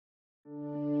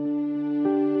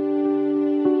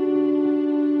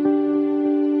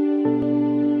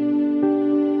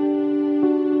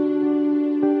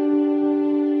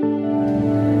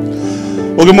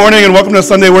Well, good morning and welcome to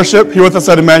Sunday worship here with us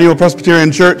at Emmanuel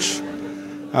Presbyterian Church.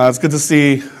 It's good to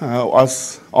see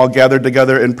us all gathered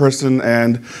together in person,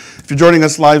 and if you're joining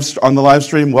us live on the live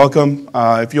stream, welcome.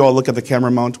 If you all look at the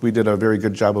camera mount, we did a very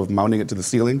good job of mounting it to the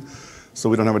ceiling, so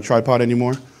we don't have a tripod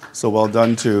anymore. So well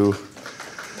done to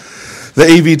the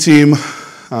AV team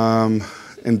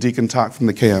and Deacon Talk from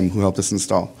the KM who helped us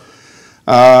install.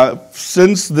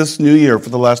 Since this new year,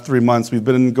 for the last 3 months, we've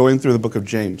been going through the book of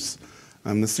James.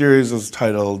 The series is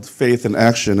titled Faith in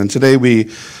Action, and today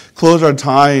we close our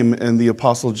time in the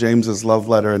Apostle James's love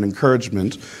letter and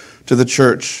encouragement to the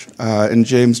church in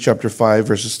James chapter 5,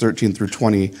 verses 13 through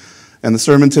 20. And the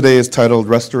sermon today is titled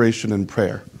Restoration and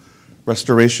Prayer.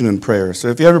 Restoration and Prayer. So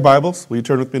if you have your Bibles, will you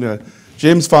turn with me to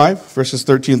James 5, verses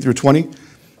 13 through 20?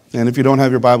 And if you don't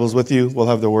have your Bibles with you, we'll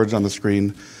have the words on the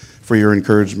screen for your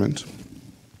encouragement.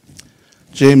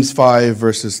 James 5,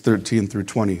 verses 13 through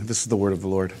 20. This is the word of the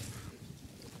Lord.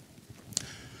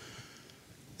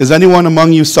 Is anyone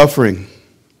among you suffering?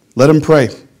 Let him pray.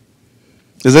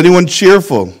 Is anyone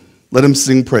cheerful? Let him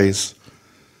sing praise.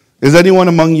 Is anyone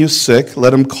among you sick?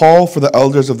 Let him call for the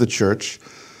elders of the church,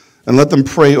 and let them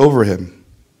pray over him,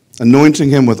 anointing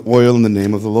him with oil in the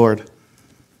name of the Lord.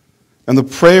 And the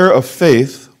prayer of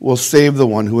faith will save the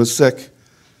one who is sick,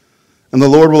 and the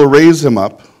Lord will raise him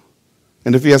up,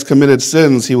 and if he has committed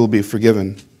sins, he will be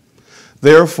forgiven.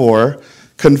 Therefore,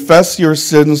 confess your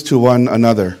sins to one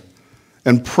another,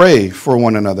 and pray for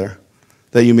one another,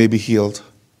 that you may be healed.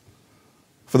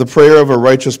 For the prayer of a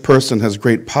righteous person has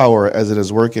great power as it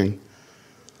is working.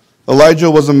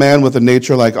 Elijah was a man with a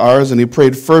nature like ours, and he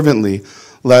prayed fervently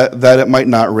that it might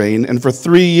not rain. And for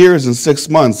 3 years and 6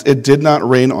 months it did not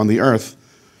rain on the earth.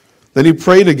 Then he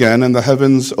prayed again, and the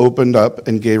heavens opened up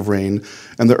and gave rain,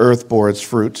 and the earth bore its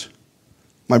fruit.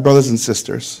 My brothers and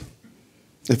sisters,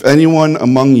 if anyone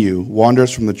among you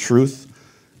wanders from the truth,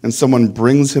 and someone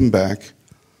brings him back,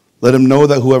 let him know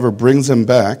that whoever brings him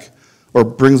back, or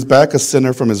brings back a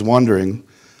sinner from his wandering,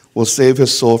 will save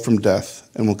his soul from death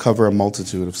and will cover a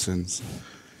multitude of sins.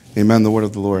 Amen, the word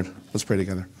of the Lord. Let's pray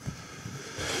together.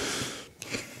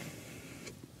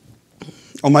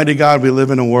 Almighty God, we live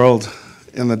in a world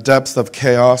in the depths of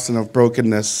chaos and of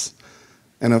brokenness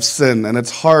and of sin, and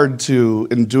it's hard to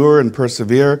endure and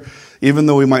persevere, even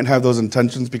though we might have those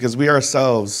intentions, because we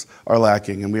ourselves are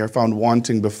lacking and we are found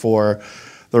wanting before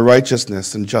the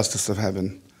righteousness and justice of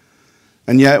heaven.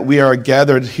 And yet we are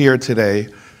gathered here today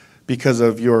because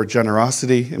of your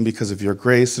generosity and because of your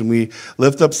grace, and we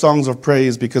lift up songs of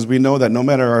praise because we know that no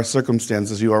matter our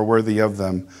circumstances, you are worthy of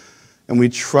them. And we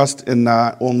trust in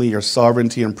not only your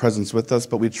sovereignty and presence with us,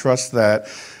 but we trust that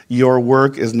your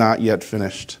work is not yet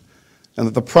finished, and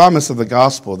that the promise of the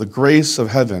gospel, the grace of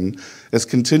heaven, is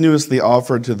continuously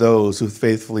offered to those who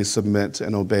faithfully submit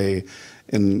and obey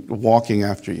in walking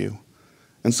after you.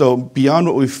 And so beyond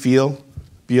what we feel,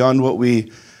 beyond what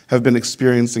we have been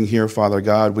experiencing here, Father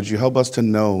God, would you help us to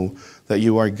know that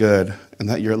you are good and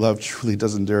that your love truly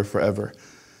does endure forever.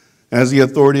 And as the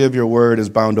authority of your word is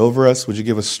bound over us, would you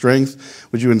give us strength?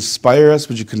 Would you inspire us?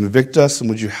 Would you convict us? And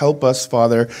would you help us,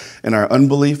 Father, in our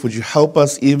unbelief? Would you help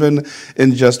us even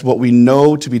in just what we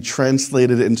know to be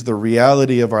translated into the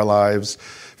reality of our lives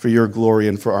for your glory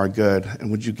and for our good? And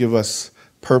would you give us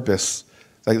purpose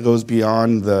that goes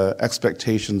beyond the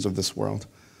expectations of this world?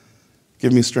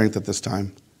 Give me strength at this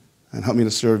time and help me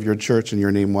to serve your church in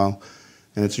your name well.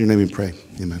 And it's in your name we pray.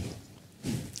 Amen.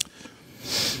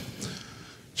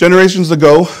 Generations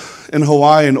ago in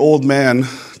Hawaii, an old man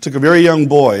took a very young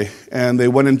boy and they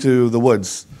went into the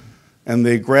woods and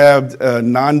they grabbed a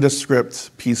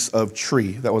nondescript piece of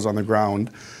tree that was on the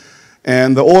ground.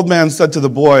 And the old man said to the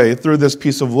boy, through this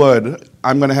piece of wood,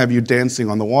 I'm going to have you dancing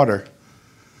on the water.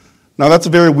 Now that's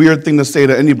a very weird thing to say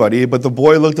to anybody, but the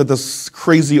boy looked at this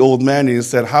crazy old man and he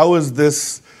said, how is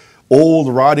this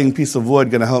old rotting piece of wood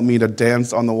going to help me to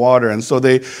dance on the water? And so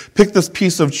they picked this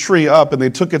piece of tree up and they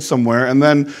took it somewhere. And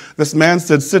then this man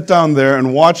said, sit down there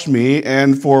and watch me.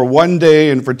 And for 1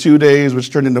 day and for 2 days, which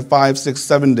turned into 5, 6,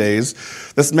 7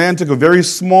 days, this man took a very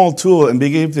small tool and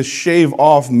began to shave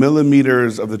off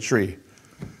millimeters of the tree.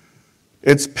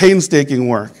 It's painstaking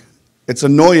work. It's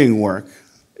annoying work.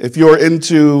 If you're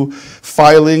into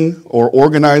filing or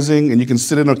organizing and you can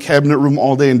sit in a cabinet room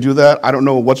all day and do that, I don't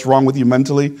know what's wrong with you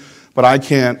mentally, but I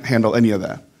can't handle any of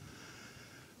that.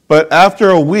 But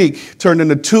after a week turned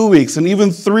into 2 weeks, and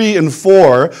even 3 and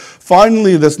 4,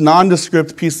 finally this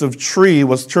nondescript piece of tree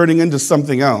was turning into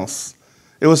something else.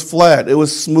 It was flat, it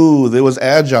was smooth, it was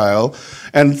agile.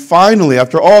 And finally,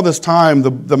 after all this time,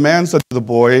 the man said to the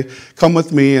boy, come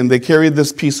with me, and they carried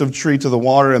this piece of tree to the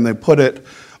water and they put it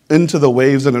into the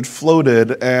waves and it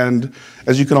floated. And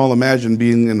as you can all imagine,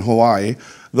 being in Hawaii,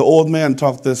 the old man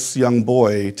taught this young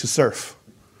boy to surf.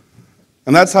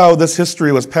 And that's how this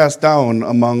history was passed down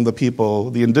among the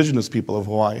people, the indigenous people of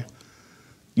Hawaii.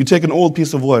 You take an old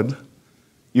piece of wood,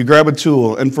 you grab a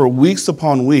tool, and for weeks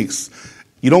upon weeks,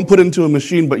 you don't put it into a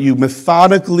machine, but you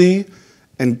methodically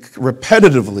and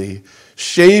repetitively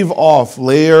shave off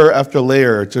layer after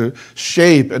layer to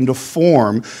shape and to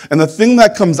form. And the thing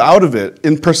that comes out of it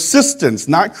in persistence,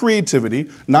 not creativity,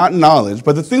 not knowledge,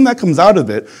 but the thing that comes out of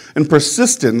it in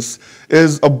persistence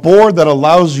is a board that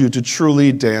allows you to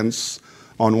truly dance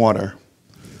on water.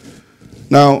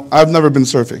 Now, I've never been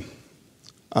surfing.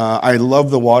 I love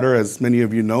the water, as many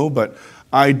of you know, but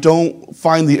I don't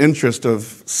find the interest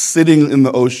of sitting in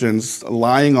the oceans,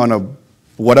 lying on a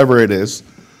whatever it is,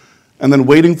 and then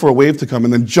waiting for a wave to come,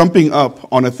 and then jumping up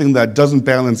on a thing that doesn't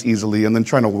balance easily, and then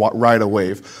trying to ride a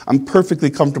wave. I'm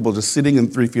perfectly comfortable just sitting in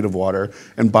 3 feet of water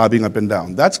and bobbing up and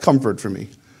down. That's comfort for me.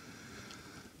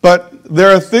 But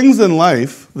there are things in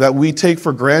life that we take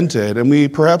for granted, and we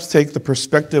perhaps take the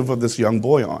perspective of this young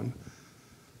boy on.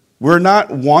 We're not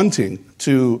wanting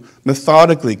to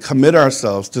methodically commit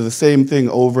ourselves to the same thing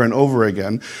over and over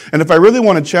again. And if I really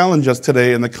want to challenge us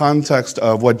today in the context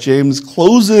of what James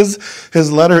closes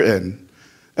his letter in,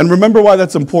 and remember why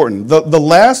that's important. The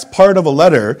last part of a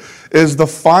letter is the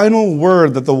final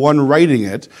word that the one writing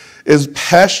it is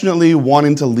passionately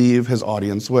wanting to leave his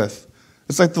audience with.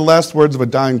 It's like the last words of a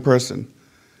dying person.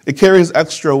 It carries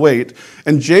extra weight.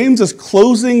 And James is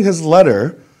closing his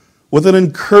letter with an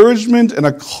encouragement and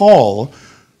a call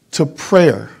to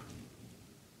prayer.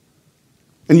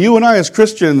 And you and I as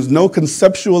Christians know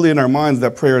conceptually in our minds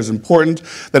that prayer is important,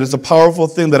 that it's a powerful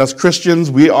thing, that as Christians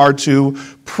we are to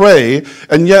pray.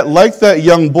 And yet, like that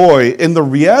young boy, in the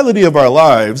reality of our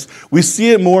lives, we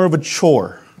see it more of a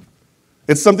chore.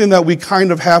 It's something that we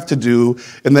kind of have to do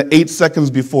in the 8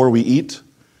 seconds before we eat.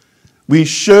 We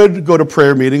should go to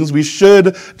prayer meetings. We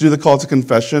should do the call to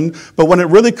confession. But when it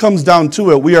really comes down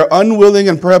to it, we are unwilling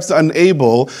and perhaps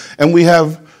unable, and we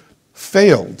have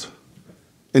failed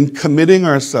in committing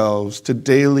ourselves to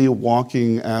daily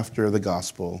walking after the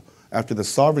gospel, after the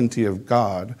sovereignty of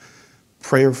God,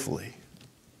 prayerfully.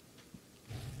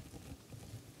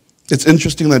 It's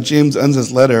interesting that James ends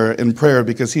his letter in prayer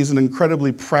because he's an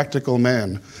incredibly practical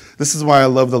man. This is why I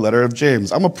love the letter of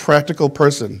James. I'm a practical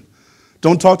person.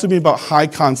 Don't talk to me about high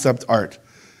concept art.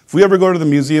 If we ever go to the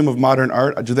Museum of Modern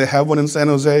Art, do they have one in San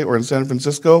Jose or in San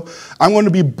Francisco? I'm going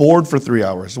to be bored for 3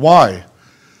 hours. Why?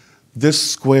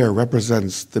 This square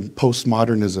represents the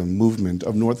postmodernism movement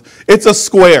of North. It's a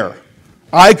square.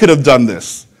 I could have done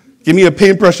this. Give me a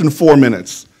paintbrush in 4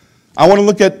 minutes. I want to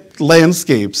look at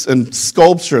landscapes and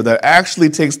sculpture that actually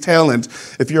takes talent.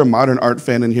 If you're a modern art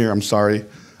fan in here, I'm sorry.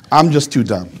 I'm just too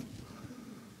dumb.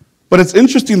 But it's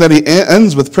interesting that he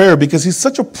ends with prayer because he's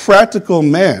such a practical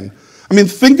man. I mean,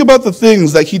 think about the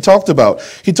things that he talked about.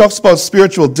 He talks about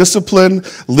spiritual discipline,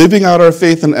 living out our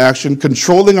faith in action,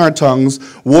 controlling our tongues,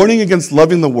 warning against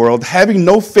loving the world, having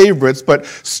no favorites, but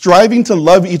striving to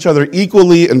love each other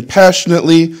equally and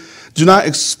passionately. Do not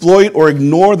exploit or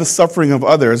ignore the suffering of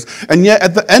others. And yet,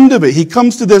 at the end of it, he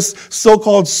comes to this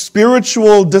so-called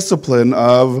spiritual discipline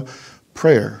of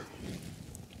prayer.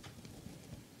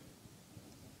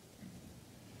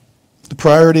 The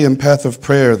priority and path of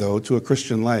prayer, though, to a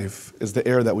Christian life is the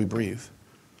air that we breathe.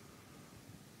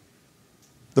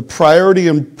 The priority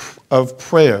of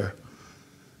prayer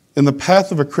in the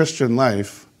path of a Christian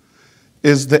life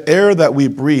is the air that we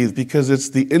breathe because it's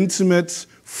the intimate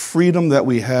freedom that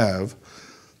we have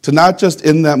to not just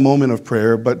in that moment of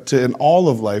prayer, but to in all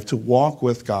of life to walk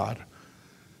with God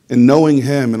in knowing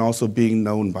Him and also being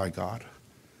known by God.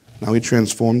 Now He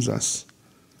transforms us.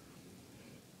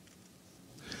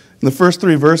 In the first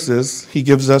 3 verses, he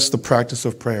gives us the practice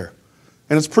of prayer.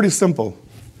 And it's pretty simple.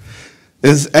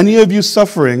 Is any of you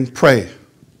suffering? Pray.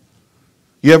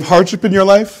 You have hardship in your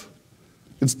life?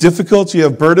 It's difficult, you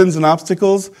have burdens and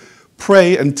obstacles?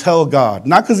 Pray and tell God.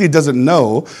 Not because he doesn't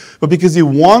know, but because he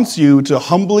wants you to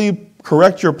humbly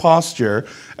correct your posture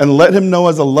and let him know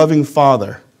as a loving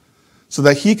father, so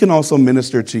that he can also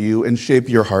minister to you and shape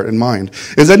your heart and mind.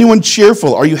 Is anyone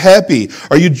cheerful? Are you happy?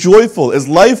 Are you joyful? Is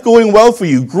life going well for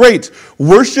you? Great.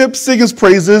 Worship, sing his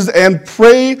praises, and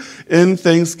pray in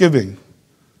thanksgiving.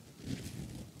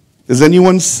 Is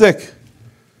anyone sick?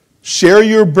 Share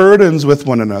your burdens with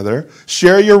one another.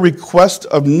 Share your request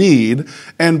of need,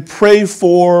 and pray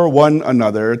for one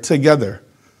another together.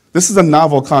 This is a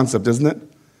novel concept, isn't it?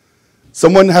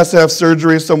 Someone has to have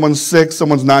surgery, someone's sick,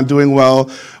 someone's not doing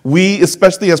well. We,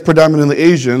 especially as predominantly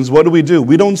Asians, what do?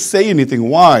 We don't say anything.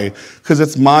 Why? Because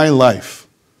it's my life.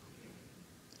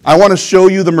 I want to show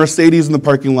you the Mercedes in the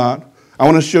parking lot. I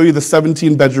want to show you the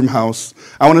 17-bedroom house.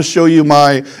 I want to show you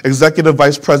my executive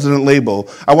vice president label.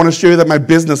 I want to show you that my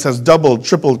business has doubled,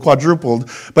 tripled, quadrupled.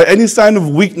 But any sign of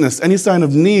weakness, any sign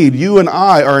of need, you and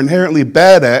I are inherently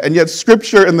bad at. And yet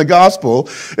Scripture in the gospel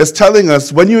is telling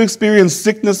us when you experience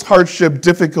sickness, hardship,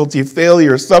 difficulty,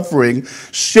 failure, suffering,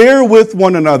 share with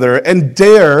one another and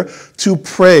dare to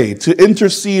pray, to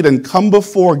intercede and come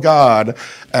before God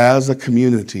as a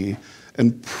community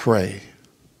and pray.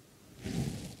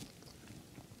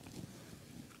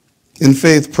 In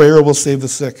faith, prayer will save the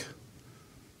sick.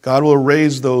 God will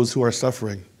raise those who are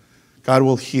suffering. God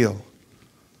will heal.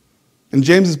 And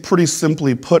James is pretty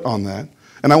simply put on that.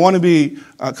 And I want to be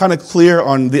kind of clear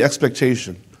on the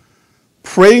expectation.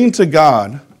 Praying to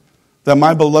God that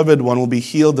my beloved one will be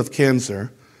healed of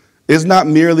cancer is not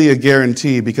merely a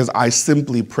guarantee because I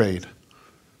simply prayed.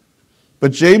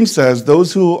 But James says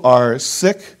those who are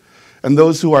sick and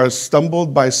those who are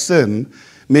stumbled by sin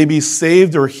may be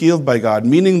saved or healed by God,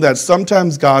 meaning that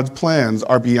sometimes God's plans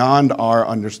are beyond our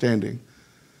understanding.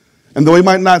 And though he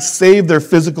might not save their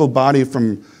physical body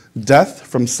from death,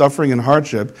 from suffering and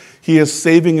hardship, he is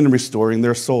saving and restoring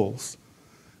their souls.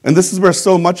 And this is where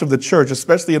so much of the church,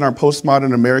 especially in our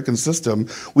postmodern American system,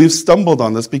 we've stumbled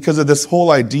on this because of this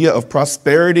whole idea of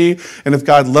prosperity, and if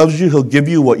God loves you, he'll give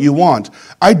you what you want.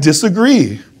 I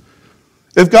disagree.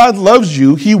 If God loves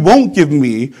you, he won't give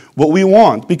me what we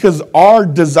want because our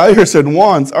desires and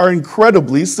wants are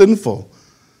incredibly sinful.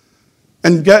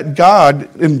 And yet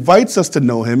God invites us to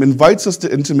know him, invites us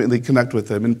to intimately connect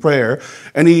with him in prayer,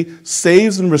 and he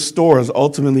saves and restores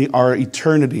ultimately our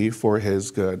eternity for his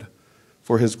good,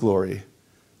 for his glory,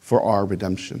 for our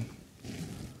redemption.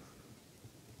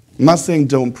 I'm not saying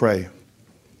don't pray,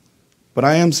 but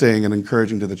I am saying and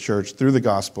encouraging to the church through the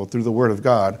gospel, through the word of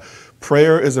God,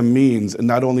 prayer is a means, and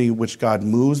not only which God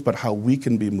moves, but how we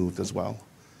can be moved as well,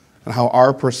 and how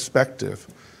our perspective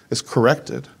is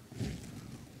corrected.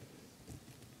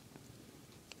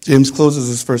 James closes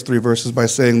his first 3 verses by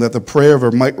saying that the prayer of a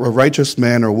righteous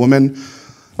man or woman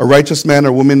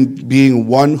being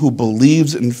one who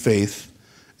believes in faith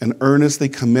and earnestly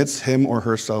commits him or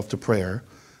herself to prayer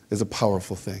is a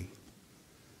powerful thing.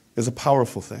 Is a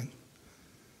powerful thing.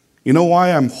 You know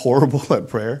why I'm horrible at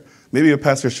prayer? Maybe a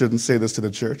pastor shouldn't say this to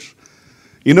the church.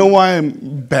 You know why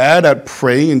I'm bad at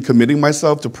praying and committing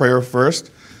myself to prayer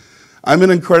first? I'm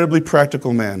an incredibly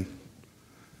practical man.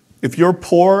 If you're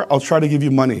poor, I'll try to give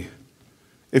you money.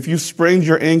 If you sprained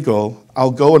your ankle,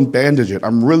 I'll go and bandage it.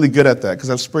 I'm really good at that because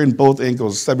I've sprained both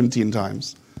ankles 17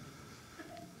 times.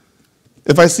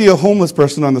 If I see a homeless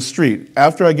person on the street,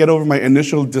 after I get over my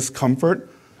initial discomfort,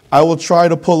 I will try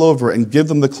to pull over and give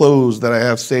them the clothes that I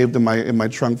have saved in my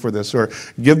trunk for this, or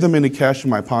give them any cash in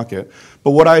my pocket.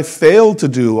 But what I fail to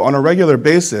do on a regular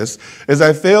basis is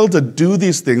I fail to do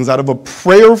these things out of a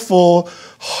prayerful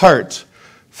heart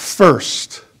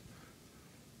first.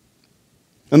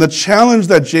 And the challenge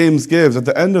that James gives at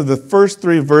the end of the first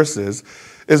 3 verses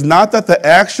is not that the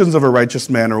actions of a righteous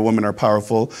man or woman are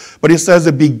powerful, but he says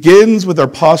it begins with our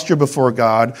posture before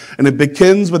God, and it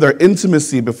begins with our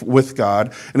intimacy with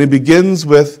God, and it begins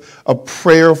with a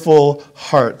prayerful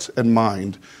heart and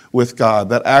mind with God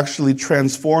that actually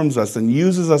transforms us and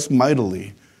uses us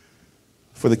mightily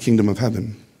for the kingdom of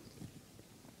heaven.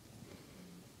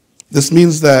 This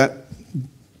means that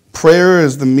prayer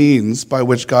is the means by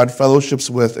which God fellowships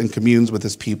with and communes with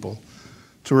his people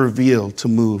to reveal, to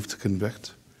move, to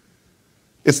convict.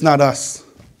 It's not us.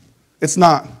 It's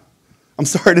not. I'm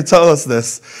sorry to tell us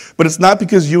this, but it's not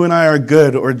because you and I are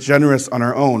good or generous on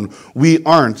our own. We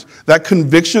aren't. That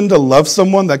conviction to love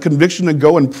someone, that conviction to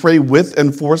go and pray with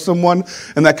and for someone,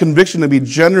 and that conviction to be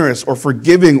generous or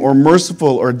forgiving or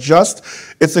merciful or just,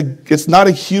 it's not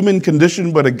a human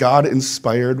condition, but a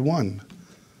God-inspired one.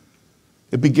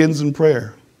 It begins in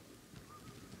prayer.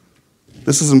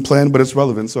 This isn't planned, but it's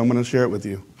relevant, so I'm going to share it with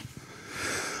you.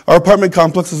 Our apartment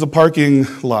complex is a parking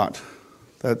lot.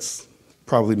 That's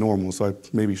probably normal, so I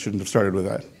maybe shouldn't have started with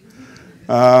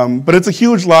that. But it's a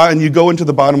huge lot, and you go into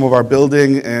the bottom of our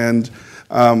building, and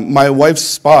my wife's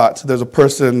spot, there's a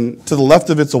person, to the left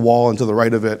of it's a wall, and to the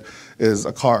right of it is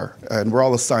a car, and we're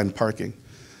all assigned parking.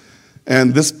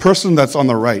 And this person that's on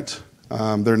the right,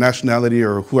 their nationality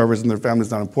or whoever's in their family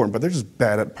is not important, but they're just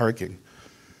bad at parking.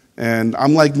 And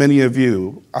I'm like many of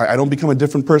you, I don't become a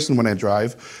different person when I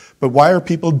drive, but why are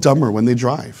people dumber when they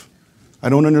drive? I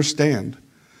don't understand.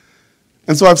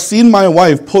 And so I've seen my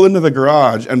wife pull into the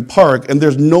garage and park, and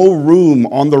there's no room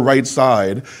on the right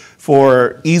side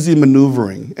for easy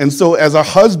maneuvering. And so as a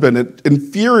husband, it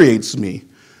infuriates me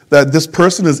that this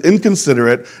person is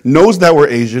inconsiderate, knows that we're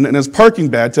Asian, and is parking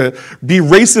bad, to be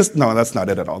racist. No, that's not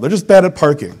it at all. They're just bad at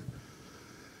parking.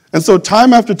 And so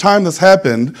time after time this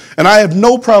happened, and I have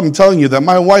no problem telling you that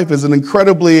my wife is an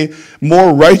incredibly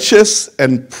more righteous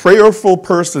and prayerful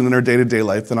person in her day-to-day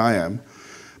life than I am.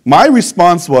 My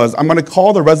response was, I'm going to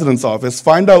call the residence office,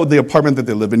 find out the apartment that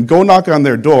they live in, go knock on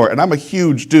their door, and I'm a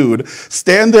huge dude,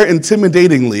 stand there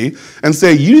intimidatingly and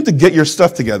say, you need to get your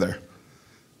stuff together.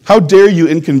 How dare you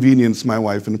inconvenience my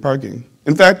wife in parking?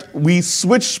 In fact, we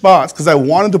switched spots because I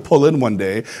wanted to pull in one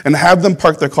day and have them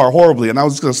park their car horribly, and I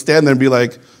was just going to stand there and be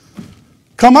like,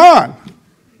 come on.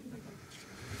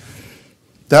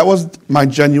 That was my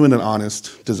genuine and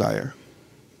honest desire.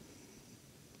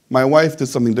 My wife did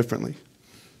something differently.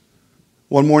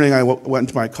 One morning I went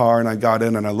into my car and I got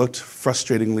in and I looked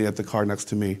frustratingly at the car next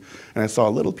to me, and I saw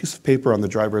a little piece of paper on the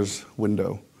driver's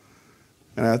window.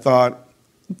 And I thought,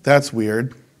 that's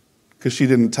weird, because she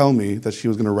didn't tell me that she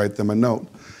was going to write them a note.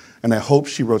 And I hope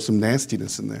she wrote some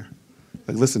nastiness in there.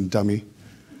 Like, listen, dummy.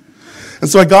 And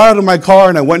so I got out of my car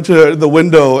and I went to the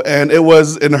window, and it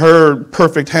was in her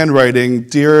perfect handwriting,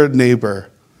 "Dear neighbor,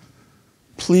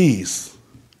 please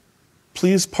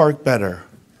park better.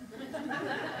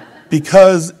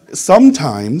 Because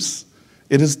sometimes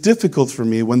it is difficult for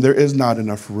me when there is not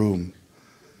enough room.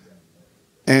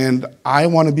 And I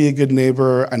want to be a good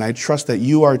neighbor, and I trust that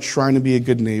you are trying to be a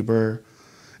good neighbor.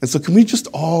 And so can we just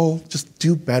all just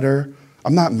do better?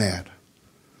 I'm not mad."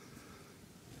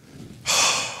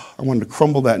 I wanted to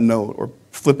crumble that note or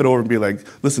flip it over and be like,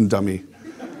 listen, dummy,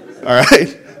 all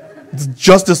right? The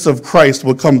justice of Christ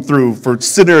will come through, for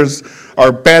sinners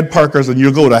are bad parkers and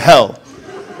you'll go to hell.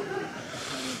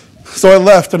 So I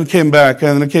left and came back,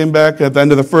 and I came back at the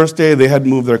end of the first day. They hadn't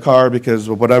moved their car because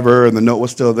of whatever, and the note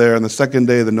was still there. And the second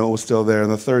day, the note was still there.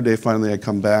 And the third day, finally, I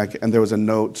come back, and there was a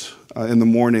note. In the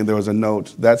morning, there was a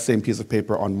note, that same piece of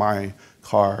paper on my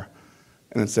car,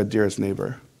 and it said, "Dearest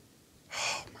neighbor."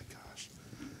 Oh, my gosh.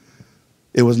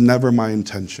 It was never my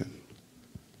intention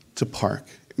to park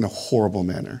in a horrible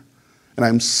manner. And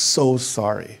I'm so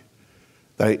sorry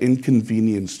that I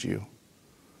inconvenienced you.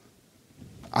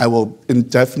 I will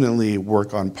indefinitely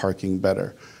work on parking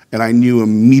better. And I knew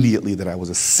immediately that I was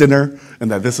a sinner and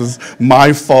that this was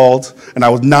my fault and I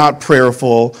was not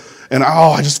prayerful. And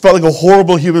I just felt like a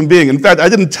horrible human being. In fact, I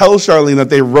didn't tell Charlene that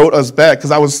they wrote us back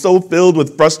because I was so filled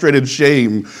with frustrated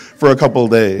shame for a couple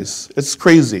of days. It's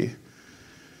crazy.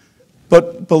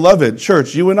 But beloved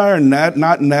church, you and I are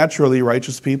not naturally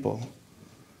righteous people.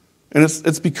 And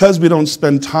it's because we don't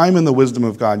spend time in the wisdom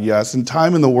of God, yes, and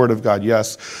time in the Word of God,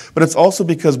 yes, but it's also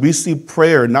because we see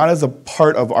prayer not as a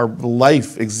part of our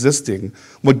life existing,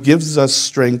 what gives us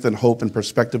strength and hope and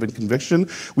perspective and conviction.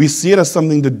 We see it as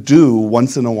something to do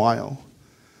once in a while.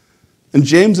 And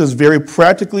James is very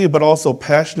practically but also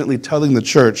passionately telling the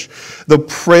church the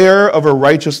prayer of a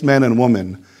righteous man and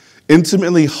woman,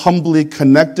 intimately, humbly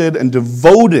connected and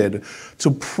devoted to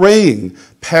praying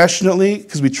passionately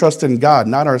because we trust in God,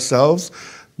 not ourselves.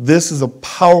 This is a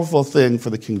powerful thing for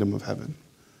the kingdom of heaven.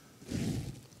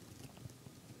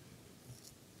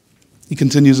 He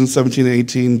continues in 17 and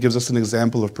 18, gives us an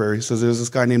example of prayer. He says there's this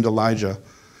guy named Elijah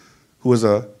who was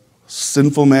a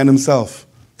sinful man himself.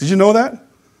 Did you know that?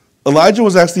 Elijah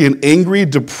was actually an angry,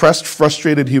 depressed,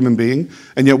 frustrated human being,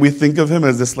 and yet we think of him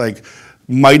as this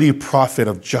mighty prophet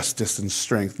of justice and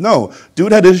strength. No,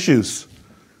 dude had issues.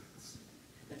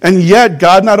 And yet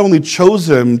God not only chose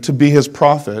him to be his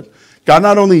prophet, God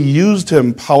not only used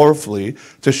him powerfully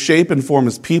to shape and form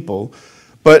his people,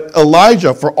 but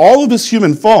Elijah, for all of his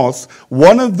human faults,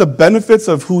 one of the benefits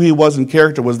of who he was in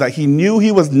character was that he knew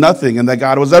he was nothing and that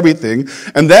God was everything.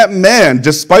 And that man,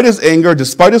 despite his anger,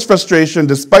 despite his frustration,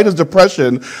 despite his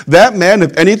depression, that man,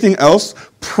 if anything else,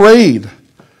 prayed.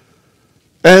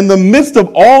 And in the midst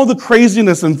of all the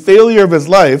craziness and failure of his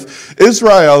life,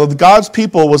 Israel, God's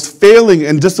people, was failing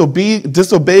and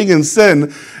disobeying in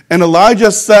sin. And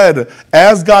Elijah said,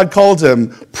 as God called him,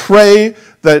 pray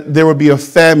that there would be a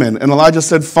famine. And Elijah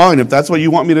said, fine, if that's what you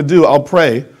want me to do, I'll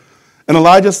pray. And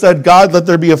Elijah said, God, let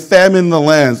there be a famine in the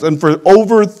lands. And for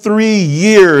over 3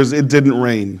 years, it didn't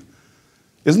rain.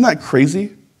 Isn't that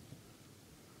crazy?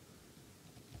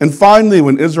 And finally,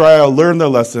 when Israel learned their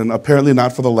lesson, apparently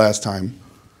not for the last time,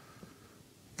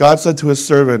 God said to his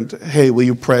servant, hey, will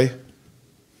you pray?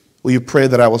 Will you pray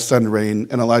that I will send rain?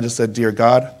 And Elijah said, dear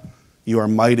God, you are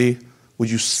mighty. Would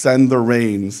you send the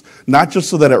rains, not just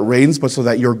so that it rains, but so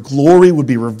that your glory would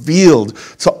be revealed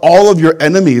to all of your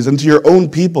enemies and to your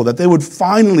own people, that they would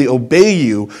finally obey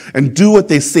you and do what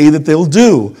they say that they'll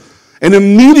do. And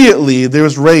immediately there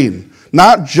was rain.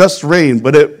 Not just rain,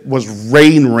 but it was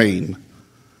rain.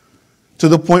 to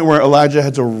the point where Elijah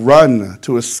had to run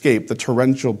to escape the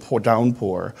torrential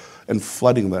downpour and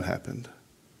flooding that happened.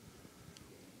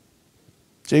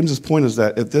 James's point is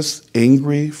that if this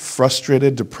angry,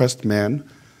 frustrated, depressed man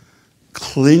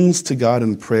clings to God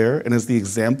in prayer and is the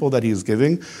example that he's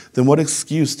giving, then what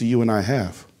excuse do you and I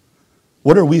have?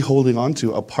 What are we holding on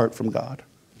to apart from God?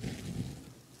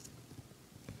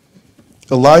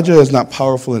 Elijah is not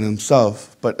powerful in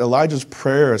himself, but Elijah's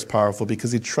prayer is powerful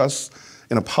because he trusts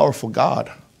in a powerful God.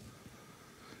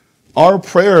 Our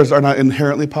prayers are not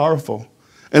inherently powerful.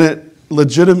 And it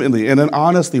legitimately and it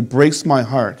honestly breaks my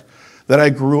heart that I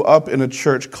grew up in a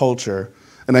church culture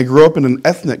and I grew up in an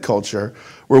ethnic culture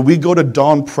where we go to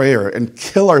dawn prayer and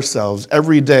kill ourselves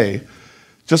every day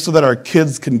just so that our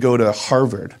kids can go to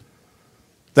Harvard.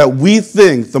 That we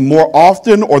think the more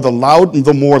often or the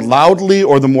more loudly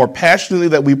or the more passionately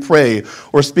that we pray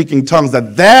or speak in tongues,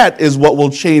 that is what will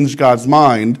change God's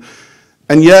mind.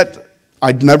 And yet,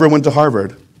 I never went to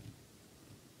Harvard.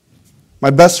 My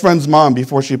best friend's mom,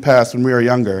 before she passed when we were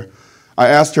younger, I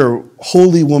asked her,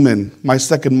 "Holy woman, my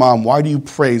second mom, why do you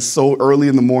pray so early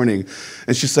in the morning?"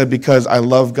 And she said, "Because I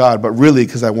love God, but really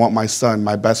because I want my son,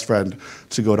 my best friend,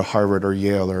 to go to Harvard or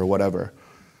Yale or whatever."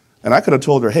 And I could have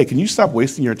told her, "Hey, can you stop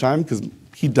wasting your time? Because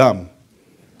he's dumb.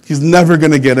 He's never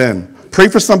going to get in. Pray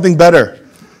for something better."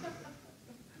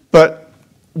 But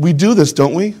we do this,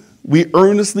 don't we? We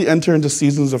earnestly enter into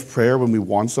seasons of prayer when we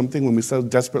want something, when we so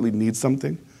desperately need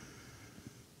something.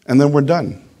 And then we're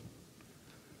done.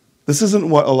 This isn't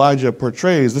what Elijah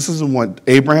portrays. This isn't what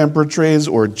Abraham portrays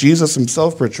or Jesus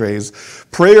himself portrays.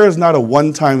 Prayer is not a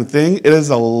one-time thing. It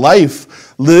is a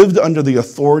life lived under the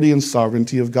authority and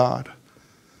sovereignty of God.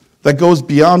 That goes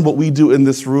beyond what we do in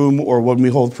this room or when we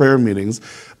hold prayer meetings.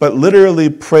 But literally,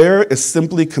 prayer is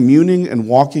simply communing and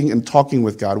walking and talking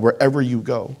with God wherever you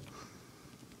go.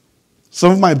 Some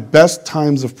of my best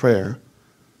times of prayer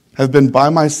have been by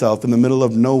myself in the middle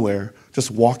of nowhere,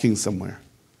 just walking somewhere.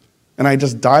 And I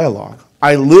just dialogue.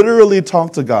 I literally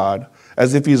talk to God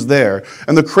as if he's there.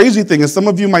 And the crazy thing is, some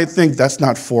of you might think that's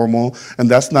not formal and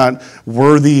that's not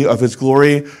worthy of his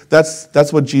glory.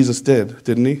 That's what Jesus did,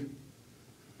 didn't he?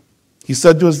 He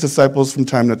said to his disciples from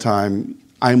time to time,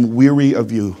 "I'm weary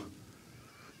of you."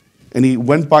 And he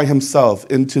went by himself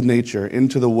into nature,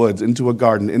 into the woods, into a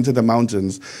garden, into the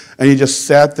mountains, and he just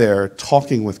sat there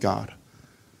talking with God.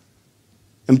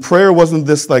 And prayer wasn't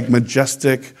this like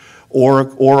majestic,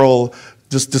 oral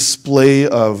just display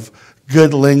of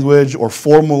good language or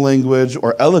formal language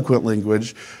or eloquent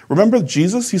language. Remember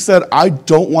Jesus? He said, "I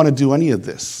don't want to do any of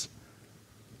this.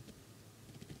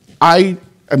 I'm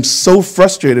so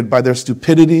frustrated by their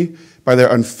stupidity, by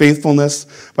their unfaithfulness,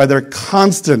 by their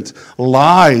constant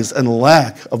lies and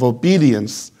lack of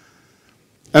obedience."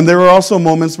 And there were also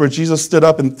moments where Jesus stood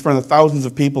up in front of thousands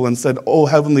of people and said, "Oh,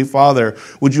 Heavenly Father,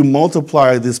 would you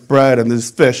multiply this bread and this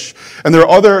fish?" And there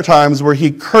are other times where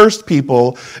he cursed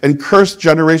people and cursed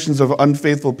generations of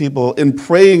unfaithful people in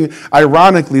praying,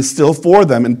 ironically, still for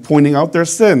them and pointing out their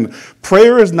sin.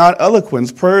 Prayer is not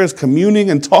eloquence. Prayer is communing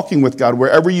and talking with God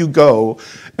wherever you go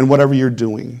and whatever you're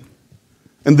doing.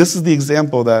 And this is the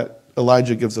example that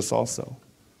Elijah gives us also.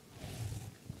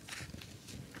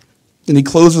 And he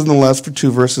closes in the last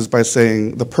two verses by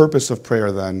saying, the purpose of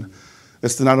prayer then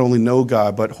is to not only know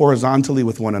God, but horizontally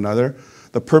with one another.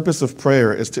 The purpose of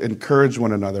prayer is to encourage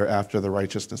one another after the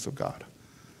righteousness of God,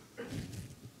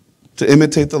 to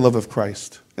imitate the love of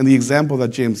Christ. And the example that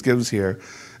James gives here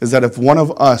is that if one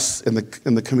of us in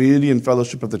the community and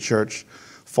fellowship of the church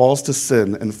falls to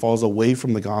sin and falls away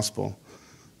from the gospel,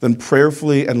 then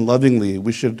prayerfully and lovingly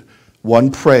we should,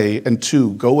 one, pray, and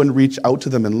two, go and reach out to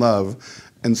them in love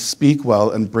and speak well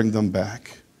and bring them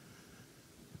back.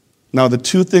 Now, the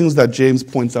two things that James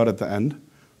points out at the end,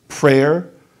 prayer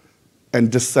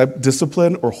and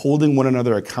discipline or holding one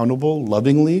another accountable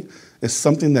lovingly, is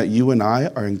something that you and I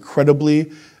are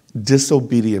incredibly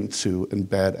disobedient to and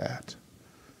bad at.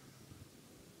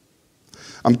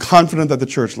 I'm confident that the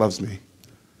church loves me.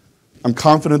 I'm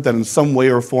confident that in some way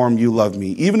or form you love me.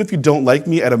 Even if you don't like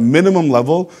me, at a minimum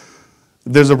level,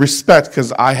 there's a respect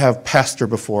because I have pastor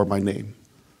before my name.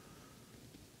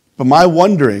 But my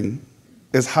wondering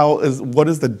is what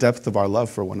is the depth of our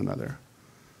love for one another?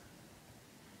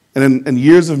 And in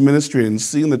years of ministry and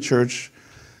seeing the church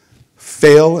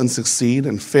fail and succeed,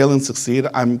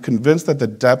 I'm convinced that the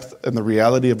depth and the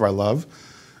reality of our love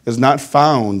is not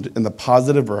found in the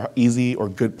positive or easy or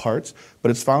good parts, but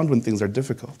it's found when things are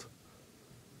difficult.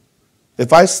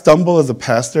 If I stumble as a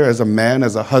pastor, as a man,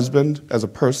 as a husband, as a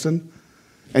person,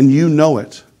 and you know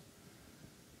it,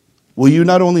 will you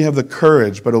not only have the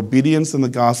courage, but obedience in the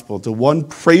gospel to, one,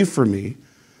 pray for me,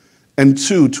 and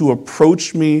two, to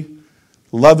approach me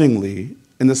lovingly,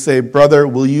 and to say, brother,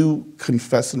 will you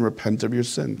confess and repent of your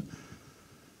sin?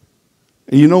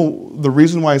 And you know, the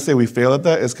reason why I say we fail at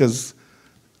that is because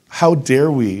how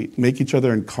dare we make each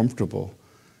other uncomfortable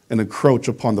and encroach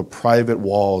upon the private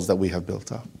walls that we have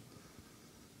built up?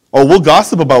 Oh, we'll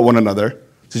gossip about one another.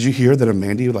 Did you hear that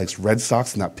Amanda likes red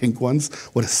socks and not pink ones?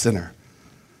 What a sinner.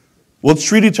 We'll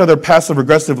treat each other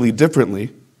passive-aggressively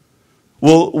differently.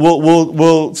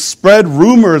 We'll spread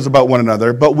rumors about one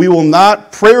another, but we will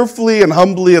not prayerfully and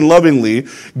humbly and lovingly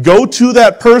go to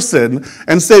that person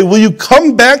and say, will you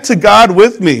come back to God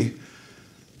with me?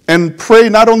 And pray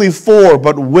not only for,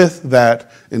 but with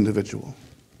that individual.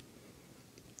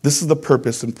 This is the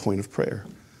purpose and point of prayer,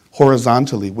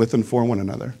 horizontally, with and for one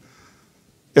another.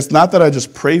 It's not that I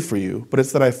just pray for you, but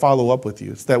it's that I follow up with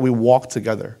you. It's that we walk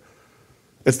together.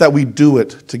 It's that we do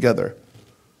it together.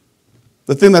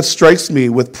 The thing that strikes me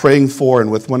with praying for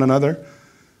and with one another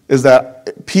is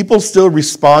that people still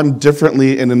respond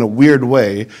differently and in a weird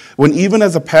way when even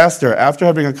as a pastor, after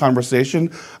having a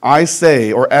conversation, I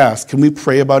say or ask, can we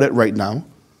pray about it right now?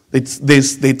 They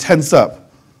tense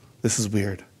up. This is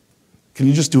weird. Can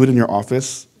you just do it in your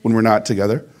office when we're not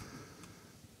together?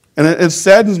 And it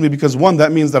saddens me because, one,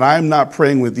 that means that I'm not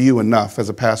praying with you enough as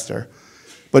a pastor.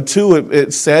 But two,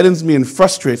 it saddens me and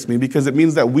frustrates me because it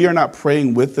means that we are not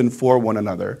praying with and for one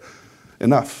another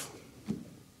enough.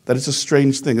 That it's a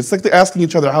strange thing. It's like they're asking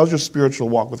each other, how's your spiritual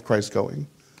walk with Christ going?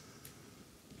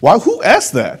 Why? Who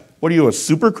asked that? What are you, a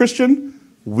super Christian?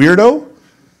 Weirdo?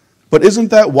 But isn't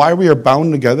that why we are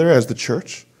bound together as the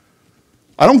church?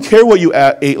 I don't care what you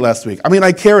ate last week. I mean,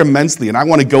 I care immensely, and I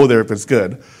want to go there if it's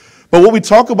good. But what we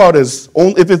talk about is,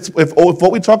 if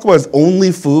what we talk about is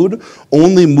only food,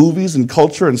 only movies and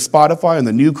culture and Spotify and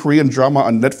the new Korean drama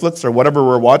on Netflix or whatever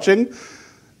we're watching,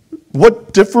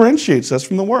 what differentiates us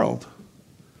from the world?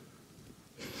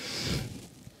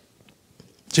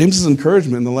 James's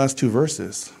encouragement in the last two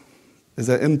verses is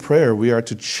that in prayer we are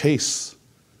to chase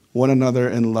one another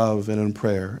in love and in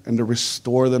prayer and to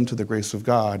restore them to the grace of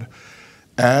God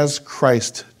as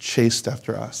Christ chased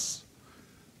after us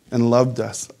and loved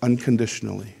us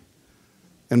unconditionally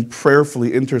and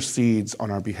prayerfully intercedes on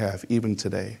our behalf even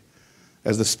today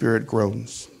as the Spirit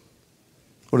groans.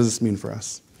 What does this mean for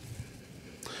us?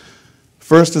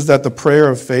 First is that the prayer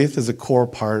of faith is a core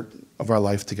part of our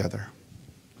life together.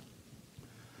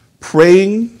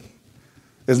 Praying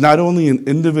is not only an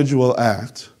individual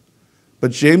act,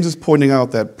 but James is pointing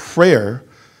out that prayer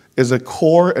is a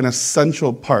core and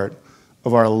essential part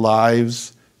of our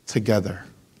lives together.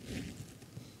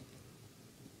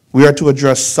 We are to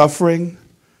address suffering.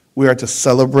 We are to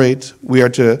celebrate. We are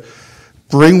to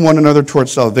bring one another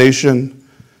towards salvation.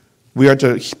 We are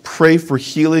to pray for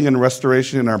healing and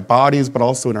restoration in our bodies, but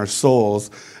also in our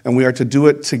souls. And we are to do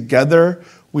it together.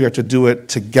 We are to do it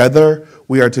together.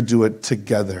 We are to do it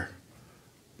together.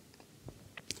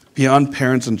 Beyond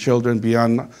parents and children,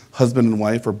 beyond husband and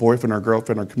wife, or boyfriend or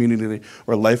girlfriend, or community,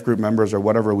 or life group members, or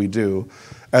whatever we do,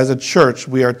 as a church,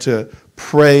 we are to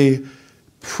pray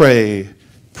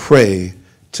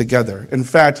together. In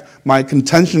fact, my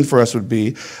contention for us would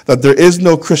be that there is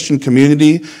no Christian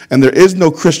community and there is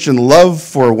no Christian love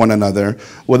for one another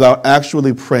without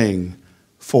actually praying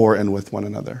for and with one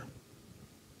another.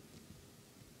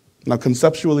 Now,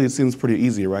 conceptually, it seems pretty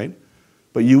easy, right?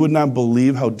 But you would not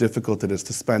believe how difficult it is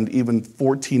to spend even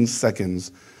 14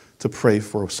 seconds to pray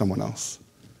for someone else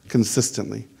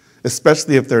consistently,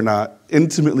 especially if they're not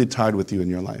intimately tied with you in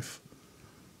your life.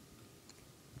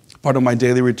 Part of my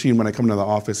daily routine when I come to the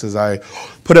office is I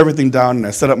put everything down and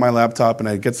I set up my laptop and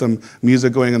I get some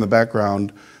music going in the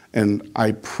background and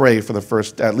I pray for the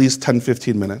first at least 10,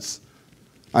 15 minutes.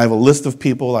 I have a list of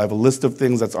people, I have a list of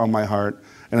things that's on my heart.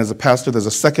 And as a pastor, there's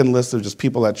a second list of just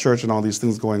people at church and all these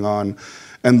things going on.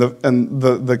 And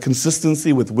the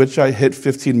consistency with which I hit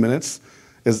 15 minutes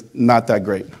is not that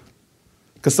great.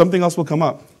 Because something else will come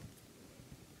up.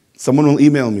 Someone will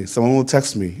email me, someone will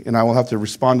text me, and I will have to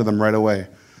respond to them right away.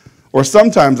 Or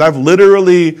sometimes I've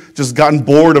literally just gotten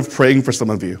bored of praying for some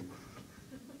of you.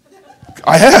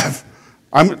 I have.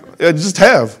 I just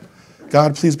have.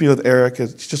 God, please be with Eric.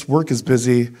 Just work is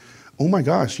busy. Oh my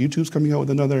gosh, YouTube's coming out with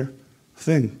another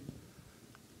thing.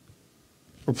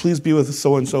 Or please be with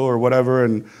so-and-so or whatever.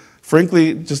 And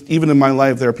frankly, just even in my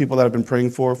life, there are people that I've been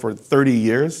praying for 30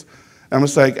 years. And I'm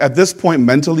just like, at this point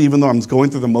mentally, even though I'm going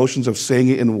through the motions of saying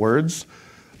it in words,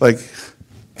 like,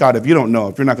 God, if you don't know,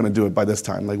 if you're not going to do it by this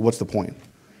time, like, what's the point?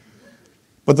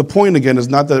 But the point, again, is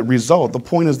not the result. The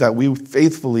point is that we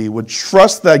faithfully would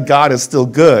trust that God is still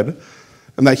good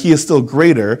and that he is still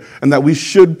greater and that we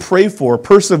should pray for,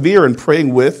 persevere in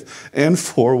praying with and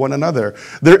for one another.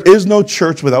 There is no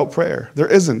church without prayer. There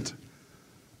isn't.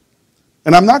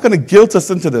 And I'm not going to guilt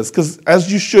us into this, because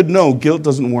as you should know, guilt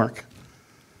doesn't work.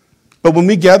 But when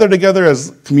we gather together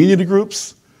as community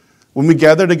groups, when we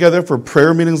gather together for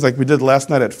prayer meetings like we did last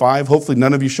night at 5, hopefully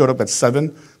none of you showed up at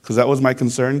 7, because that was my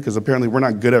concern, because apparently we're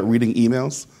not good at reading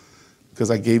emails, because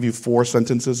I gave you 4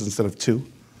 sentences instead of 2.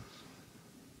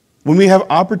 When we have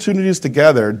opportunities to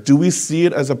gather, do we see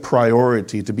it as a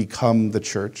priority to become the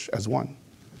church as one?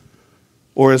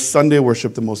 Or is Sunday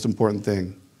worship the most important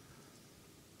thing?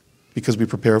 Because we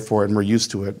prepare for it and we're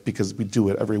used to it because we do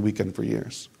it every weekend for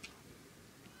years.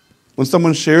 When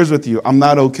someone shares with you, I'm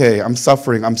not okay, I'm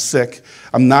suffering, I'm sick,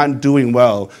 I'm not doing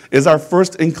well, is our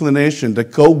first inclination to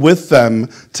go with them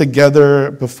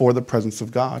together before the presence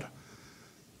of God.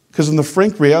 Because in the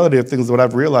frank reality of things, what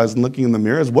I've realized in looking in the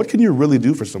mirror is, what can you really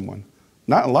do for someone?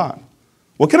 Not a lot.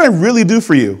 What can I really do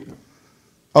for you?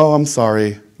 Oh, I'm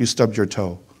sorry, you stubbed your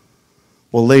toe.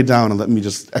 Well, lay down and let me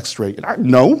just x-ray it.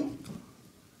 No.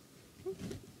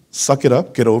 Suck it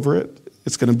up, get over it.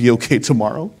 It's going to be okay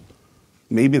tomorrow.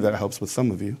 Maybe that helps with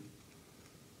some of you.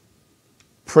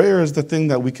 Prayer is the thing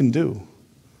that we can do.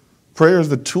 Prayer is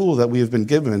the tool that we have been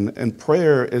given, and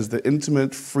prayer is the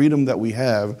intimate freedom that we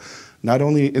have, not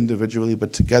only individually,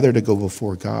 but together to go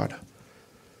before God.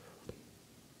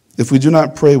 If we do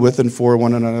not pray with and for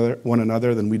one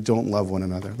another, then we don't love one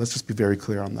another. Let's just be very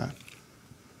clear on that.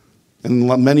 And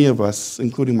many of us,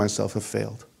 including myself, have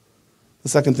failed. The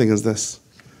second thing is this.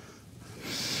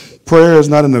 Prayer is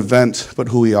not an event, but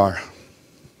who we are.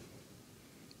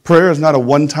 Prayer is not a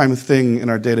one-time thing in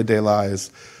our day-to-day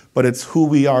lives, but it's who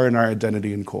we are in our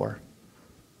identity and core.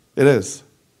 It is.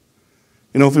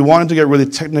 You know, if we wanted to get really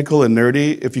technical and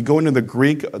nerdy, if you go into the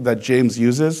Greek that James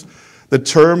uses, the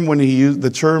term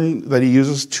that he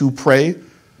uses to pray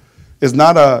is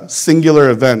not a singular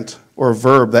event or a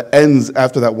verb that ends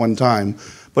after that one time,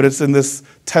 but it's in this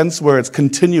tense where it's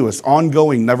continuous,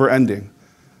 ongoing, never ending.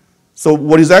 So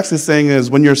what he's actually saying is,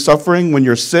 when you're suffering, when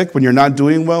you're sick, when you're not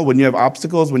doing well, when you have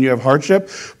obstacles, when you have hardship,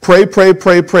 pray, pray,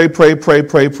 pray, pray, pray, pray,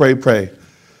 pray, pray, pray.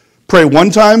 Pray one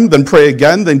time, then pray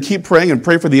again, then keep praying and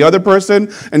pray for the other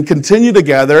person, and continue to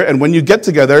gather. And when you get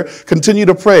together, continue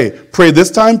to pray. Pray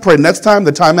this time, pray next time,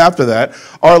 the time after that.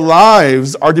 Our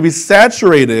lives are to be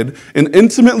saturated in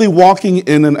intimately walking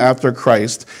in and after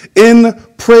Christ in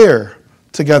prayer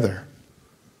together.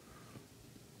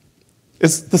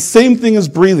 It's the same thing as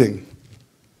breathing.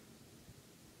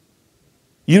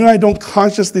 You and I don't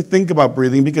consciously think about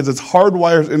breathing because it's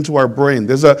hardwired into our brain.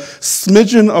 There's a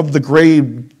smidgen of the gray,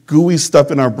 gooey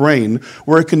stuff in our brain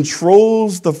where it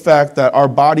controls the fact that our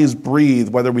bodies breathe,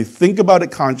 whether we think about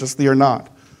it consciously or not.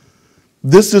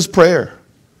 This is prayer.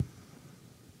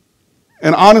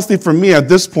 And honestly, for me, at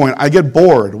this point, I get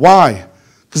bored. Why?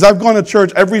 Because I've gone to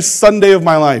church every Sunday of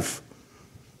my life.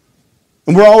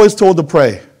 And we're always told to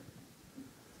pray.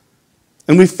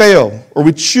 And we fail, or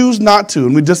we choose not to,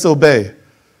 and we disobey.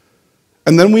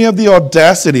 And then we have the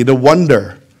audacity to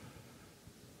wonder,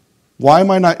 why am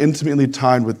I not intimately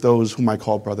tied with those whom I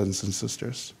call brothers and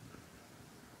sisters?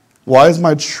 Why is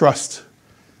my trust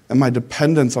and my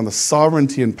dependence on the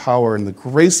sovereignty and power and the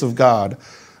grace of God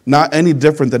not any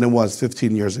different than it was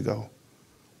 15 years ago?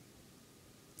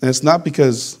 And it's not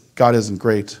because God isn't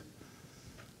great,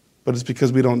 but it's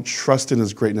because we don't trust in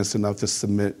his greatness enough to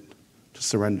submit, to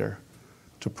surrender,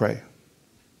 to pray.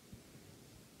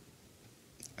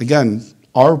 Again,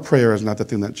 our prayer is not the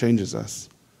thing that changes us,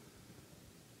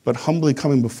 but humbly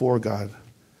coming before God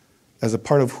as a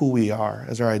part of who we are,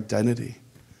 as our identity.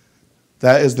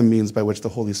 That is the means by which the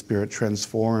Holy Spirit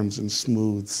transforms and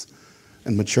smooths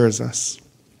and matures us.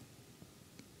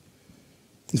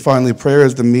 And finally, prayer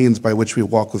is the means by which we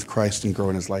walk with Christ and grow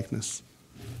in his likeness.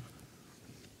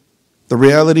 The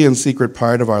reality and secret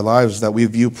part of our lives is that we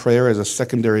view prayer as a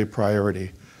secondary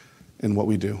priority in what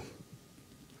we do.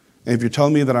 And if you're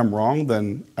telling me that I'm wrong,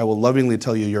 then I will lovingly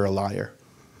tell you you're a liar.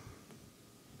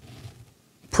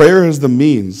 Prayer is the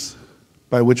means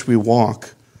by which we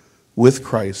walk with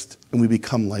Christ and we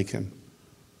become like him.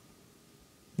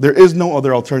 There is no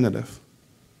other alternative.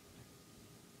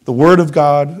 The Word of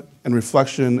God and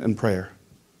reflection and prayer.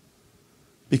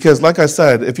 Because like I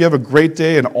said, if you have a great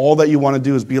day and all that you want to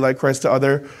do is be like Christ to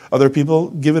other people,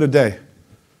 give it a day.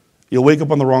 You'll wake up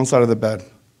on the wrong side of the bed.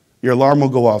 Your alarm will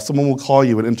go off. Someone will call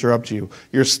you and interrupt you.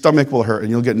 Your stomach will hurt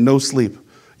and you'll get no sleep.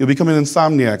 You'll become an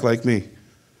insomniac like me.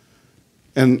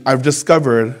 And I've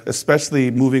discovered,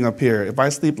 especially moving up here, if I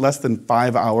sleep less than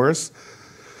 5 hours,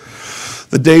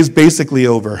 the day's basically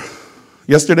over.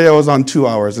 Yesterday I was on 2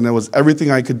 hours and it was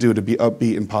everything I could do to be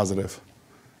upbeat and positive.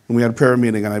 And we had a prayer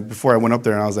meeting and before I went up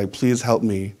there and I was like, please help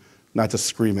me not to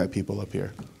scream at people up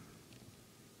here.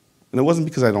 And it wasn't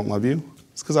because I don't love you.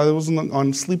 It's It's because I wasn't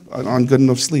on good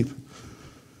enough sleep.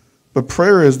 But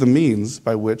prayer is the means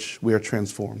by which we are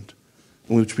transformed,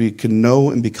 in which we can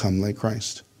know and become like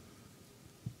Christ.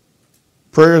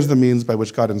 Prayer is the means by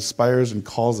which God inspires and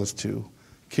calls us to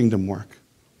kingdom work.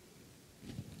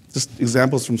 Just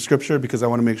examples from Scripture, because I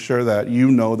want to make sure that you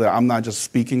know that I'm not just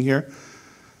speaking here.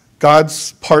 God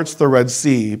parts the Red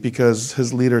Sea because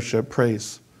his leadership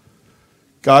prays.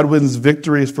 God wins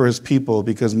victories for his people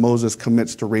because Moses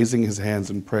commits to raising his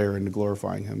hands in prayer and to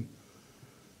glorifying him.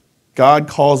 God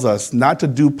calls us not to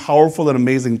do powerful and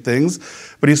amazing things,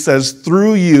 but he says,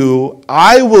 through you,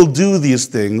 I will do these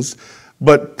things,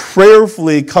 but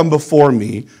prayerfully come before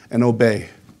me and obey.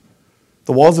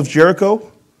 The walls of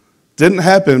Jericho didn't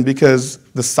happen because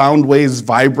the sound waves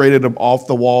vibrated off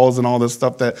the walls and all this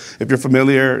stuff that, if you're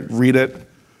familiar, read it.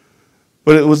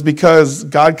 But it was because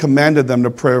God commanded them to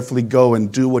prayerfully go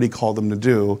and do what he called them to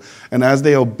do. And as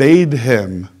they obeyed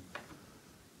him,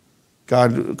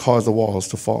 God caused the walls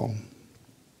to fall.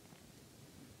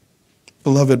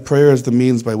 Beloved, prayer is the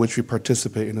means by which we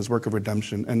participate in his work of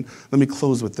redemption. And let me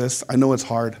close with this. I know it's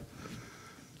hard.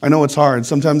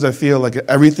 Sometimes I feel like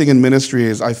everything in ministry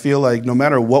is, I feel like no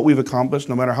matter what we've accomplished,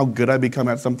 no matter how good I become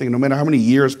at something, no matter how many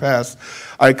years pass,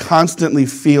 I constantly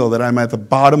feel that I'm at the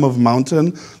bottom of a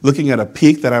mountain looking at a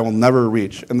peak that I will never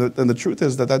reach. And the truth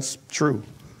is that that's true.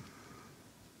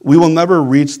 We will never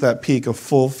reach that peak of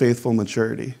full faithful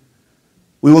maturity.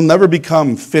 We will never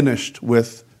become finished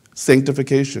with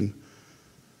sanctification.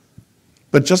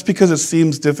 But just because it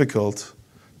seems difficult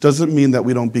doesn't mean that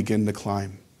we don't begin to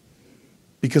climb.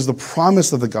 Because the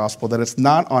promise of the gospel, that it's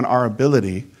not on our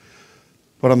ability,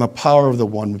 but on the power of the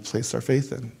one we place our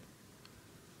faith in.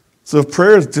 So if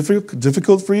prayer is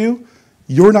difficult for you,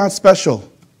 you're not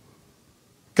special.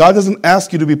 God doesn't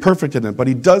ask you to be perfect in it, but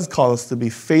he does call us to be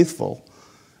faithful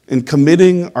in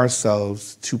committing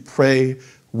ourselves to pray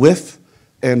with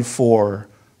and for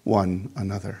one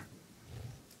another,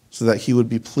 so that he would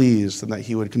be pleased and that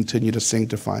he would continue to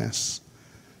sanctify us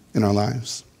in our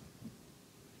lives.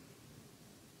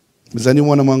 Is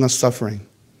anyone among us suffering?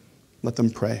 Let them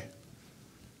pray.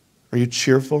 Are you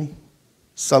cheerful?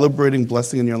 Celebrating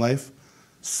blessing in your life?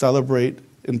 Celebrate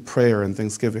in prayer and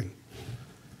thanksgiving.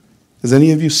 Is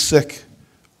any of you sick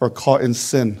or caught in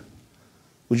sin?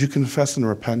 Would you confess and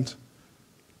repent?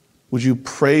 Would you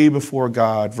pray before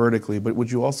God vertically, but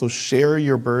would you also share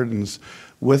your burdens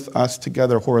with us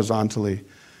together horizontally?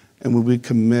 And would we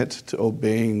commit to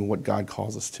obeying what God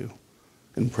calls us to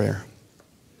in prayer?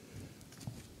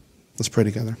 Let's pray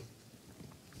together.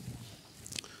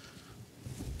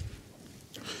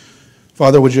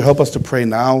 Father, would you help us to pray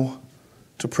now,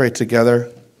 to pray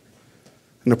together,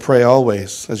 and to pray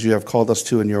always as you have called us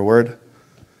to in your word.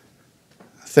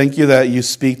 Thank you that you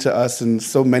speak to us in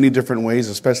so many different ways,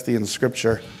 especially in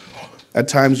Scripture. At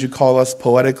times you call us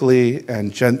poetically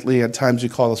and gently. At times you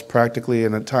call us practically.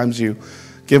 And at times you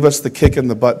give us the kick in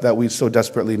the butt that we so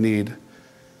desperately need.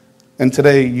 And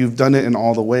today you've done it in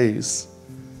all the ways.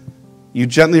 You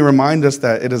gently remind us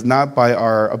that it is not by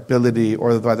our ability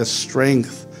or by the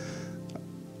strength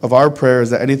of our prayers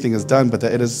that anything is done, but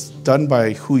that it is done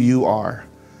by who you are.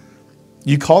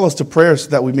 You call us to prayer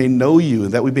so that we may know you,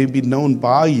 that we may be known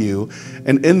by you,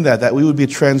 and in that we would be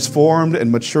transformed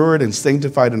and matured and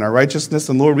sanctified in our righteousness.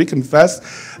 And Lord, we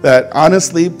confess that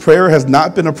honestly, prayer has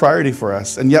not been a priority for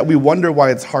us, and yet we wonder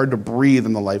why it's hard to breathe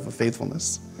in the life of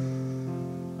faithfulness.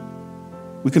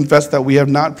 We confess that we have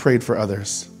not prayed for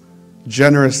others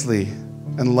generously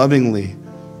and lovingly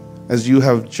as you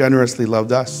have generously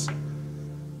loved us.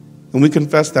 And we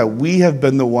confess that we have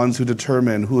been the ones who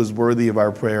determine who is worthy of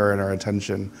our prayer and our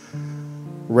attention,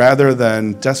 rather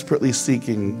than desperately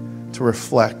seeking to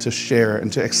reflect, to share,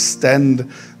 and to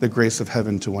extend the grace of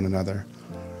heaven to one another.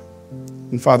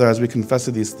 And Father, as we confess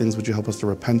of these things, would you help us to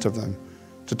repent of them,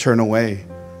 to turn away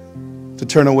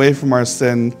from our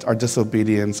sin, our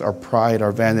disobedience, our pride,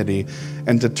 our vanity,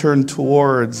 and to turn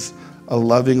towards a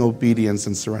loving obedience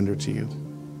and surrender to you.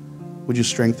 Would you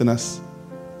strengthen us?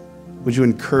 Would you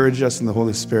encourage us in the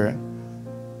Holy Spirit?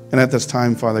 And at this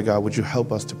time, Father God, would you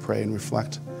help us to pray and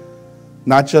reflect?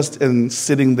 Not just in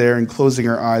sitting there and closing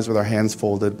our eyes with our hands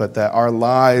folded, but that our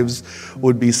lives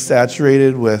would be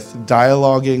saturated with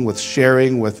dialoguing, with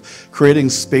sharing, with creating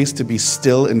space to be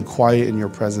still and quiet in your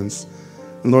presence.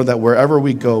 And Lord, that wherever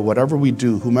we go, whatever we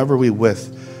do, whomever we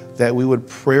with, that we would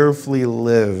prayerfully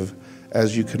live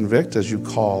as you convict, as you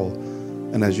call,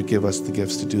 and as you give us the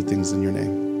gifts to do things in your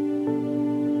name.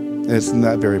 And it's in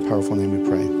that very powerful name we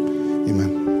pray.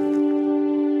 Amen.